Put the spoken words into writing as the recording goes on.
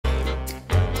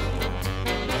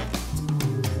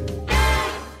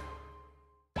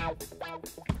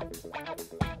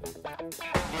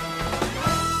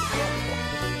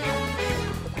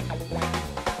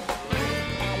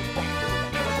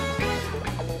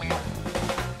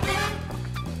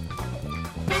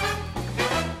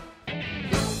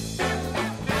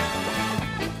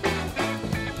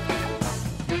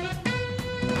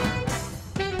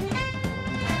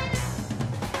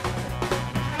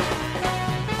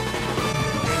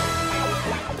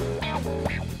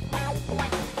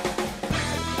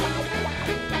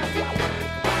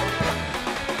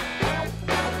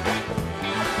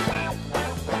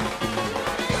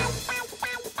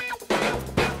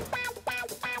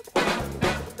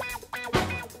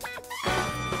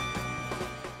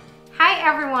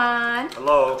Everyone.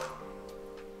 Hello.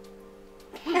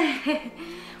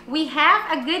 We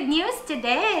have a good news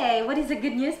today. What is the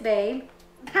good news, babe?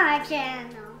 Our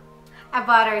channel.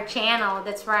 About our channel,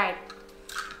 that's right.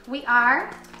 We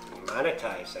are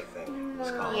Monetized, I think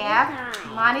it's called. Yeah,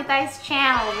 monetized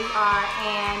channel we are,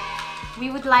 and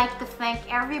we would like to thank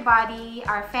everybody,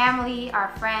 our family, our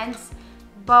friends,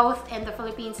 both in the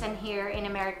Philippines and here in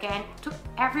America, and to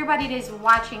everybody that is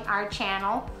watching our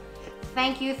channel.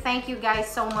 Thank you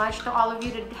guys so much to all of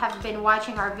you that have been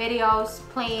watching our videos,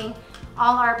 playing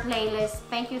all our playlists.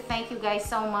 Thank you guys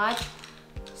so much.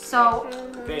 So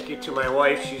thank you to my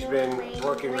wife. She's been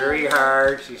working very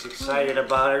hard. She's excited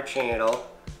about our channel,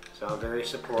 so I'm very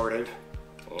supportive,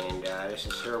 and this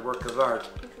is her work of art.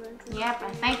 Yep,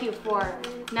 and thank you for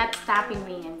not stopping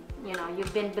me, and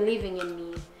you've been believing in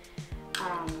me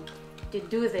to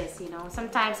do this.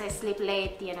 Sometimes I sleep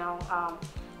late,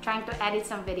 trying to edit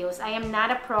some videos. I am not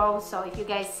a pro, so if you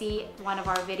guys see one of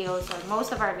our videos, or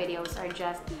most of our videos are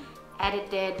just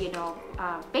edited,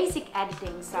 basic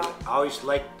editing. So I always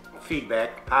like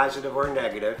feedback, positive or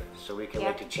negative, so we can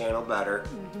make the channel better.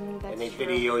 Any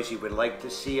videos you would like to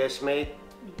see us make,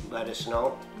 let us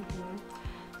know.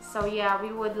 So yeah,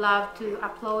 we would love to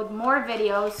upload more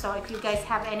videos. So if you guys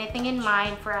have anything in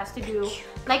mind for us to do,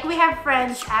 like we have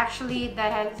friends actually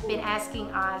that has been asking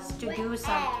us to do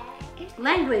some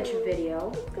language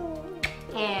video,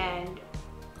 and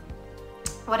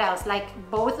what else, like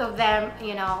both of them,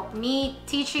 me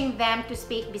teaching them to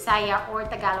speak Bisaya or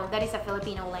Tagalog, that is a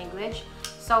Filipino language,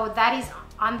 so that is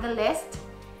on the list,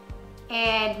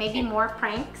 and maybe more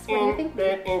pranks. What do you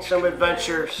think? And some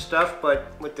adventure stuff,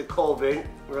 but with the COVID,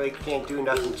 really can't do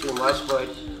nothing too much, but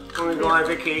when we go on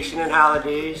vacation and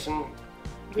holidays, and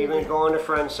even go on a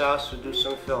friend's house, we'll do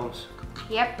some films.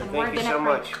 Yep, but and thank you so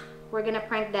much. We're gonna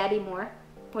prank Daddy more.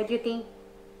 What do you think?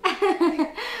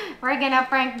 We're gonna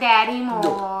prank Daddy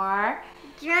more.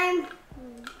 Try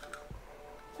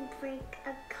break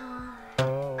a car.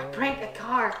 Prank a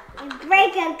car.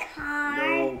 Break a car.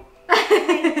 No.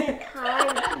 Break a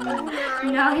car.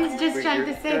 No, he's just trying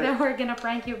to say that we're gonna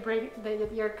prank you.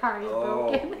 Your car is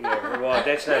broken. Yeah. Well,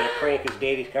 that's not a prank, because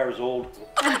Daddy's car is old.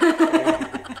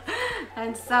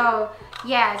 And so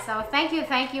yeah, so thank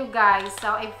you guys.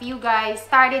 So if you guys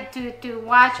started to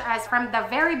watch us from the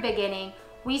very beginning,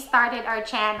 we started our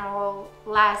channel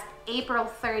last April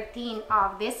 13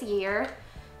 of this year.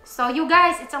 So you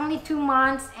guys, it's only 2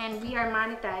 months and we are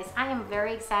monetized. I am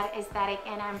very ecstatic,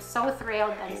 and I'm so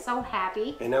thrilled and so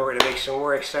happy. And now we're gonna make some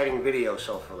more exciting videos,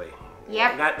 hopefully.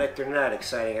 Yep. Not that they're not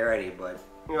exciting already, but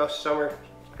summer's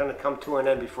gonna come to an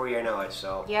end before you know it.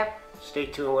 So yep. Stay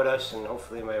tuned with us, and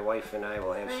hopefully my wife and I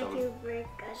will have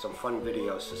some fun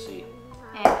videos to see.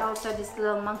 And also this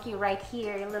little monkey right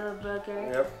here, little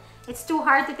booger. Yep. It's too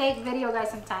hard to take video,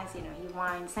 guys. Sometimes, he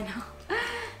whines and all.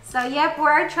 So yep,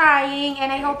 we're trying,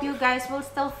 and I hope you guys will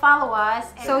still follow us.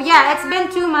 So yeah, it's been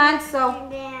 2 months. So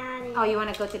oh, you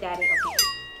want to go to Daddy?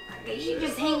 Okay. You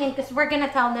just hang in, because we're gonna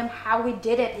tell them how we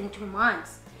did it in 2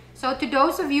 months. So to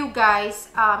those of you guys,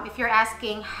 if you're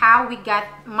asking how we got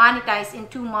monetized in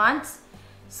 2 months,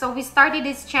 so we started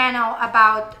this channel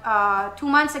about 2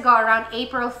 months ago, around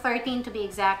April 13 to be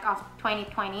exact, of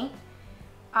 2020.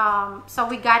 So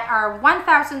we got our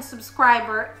 1,000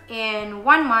 subscriber in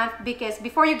 1 month, because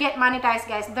before you get monetized,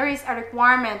 guys, there is a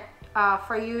requirement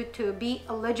for you to be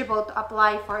eligible to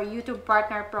apply for a YouTube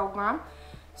partner program.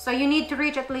 So you need to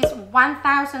reach at least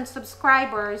 1,000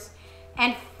 subscribers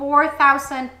and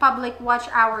 4,000 public watch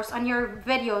hours on your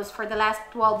videos for the last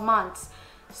 12 months.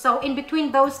 So in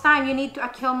between those time, you need to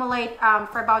accumulate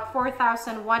for about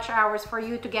 4,000 watch hours for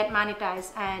you to get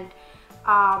monetized. And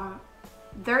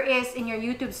there is in your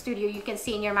YouTube studio, you can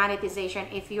see in your monetization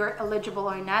if you're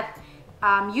eligible or not.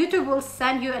 YouTube will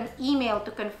send you an email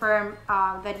to confirm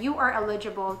that you are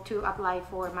eligible to apply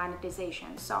for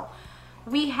monetization. So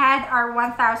we had our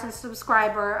 1,000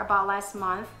 subscriber about last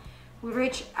month. We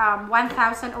reached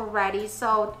 1,000 already.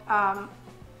 So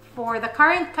for the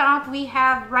current count, we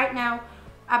have right now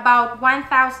about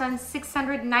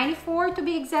 1,694 to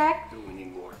be exact. We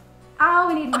need more. Oh,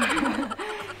 we need more.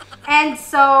 And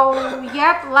so,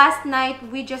 yep, last night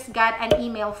we just got an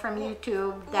email from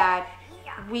YouTube that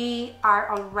we are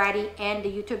already in the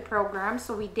YouTube program.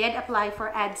 So we did apply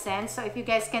for AdSense. So if you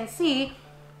guys can see,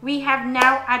 we have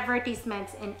now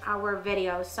advertisements in our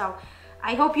videos. So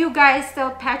I hope you guys still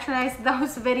patronize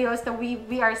those videos that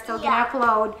we are still gonna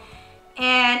upload.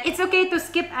 And it's okay to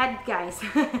skip ads, guys.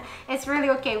 It's really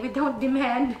okay. We don't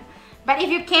demand. But if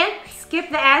you can't skip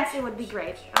the ads, it would be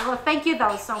great. Well, thank you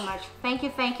though so much. Thank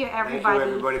you everybody. Thank you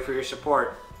everybody for your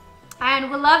support. And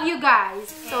we love you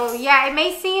guys. So yeah, it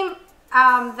may seem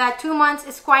that 2 months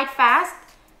is quite fast,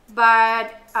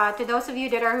 but to those of you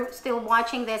that are still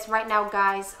watching this right now,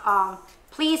 guys,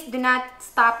 please do not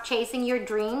stop chasing your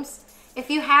dreams. If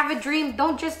you have a dream,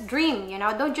 don't just dream, you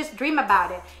know, don't just dream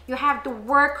about it. You have to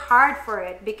work hard for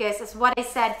it, because as what I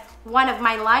said, one of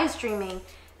my live streaming,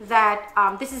 that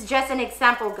this is just an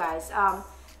example, guys,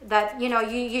 that you know,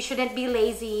 you shouldn't be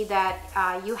lazy, that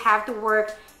you have to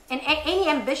work, and any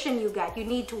ambition you got, you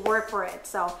need to work for it.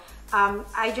 So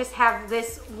I just have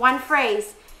this one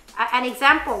phrase, an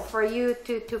example for you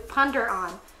to ponder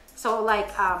on. So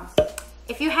like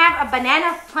if you have a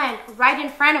banana plant right in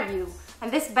front of you,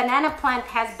 and this banana plant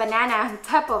has banana on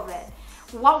top of it,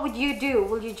 what would you do?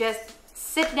 Will you just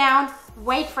sit down,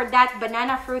 wait for that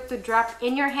banana fruit to drop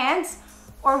in your hands?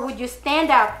 Or would you stand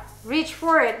up, reach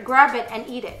for it, grab it, and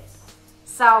eat it?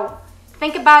 So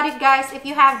think about it, guys. If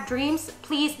you have dreams,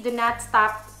 please do not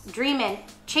stop dreaming.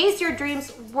 Chase your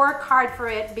dreams, work hard for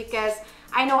it, because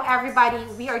I know everybody,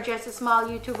 we are just a small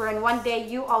YouTuber, and one day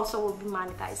you also will be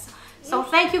monetized. So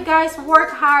thank you guys,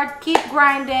 work hard, keep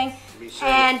grinding,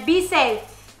 and be safe.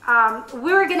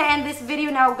 We're gonna end this video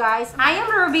now, guys. I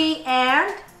am Ruby,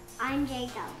 and I'm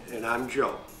Jacob. And I'm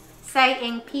Joe.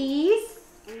 Saying peace.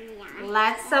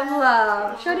 Lots of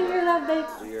love. Show them your love, babe.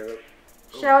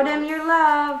 Show them your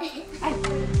love.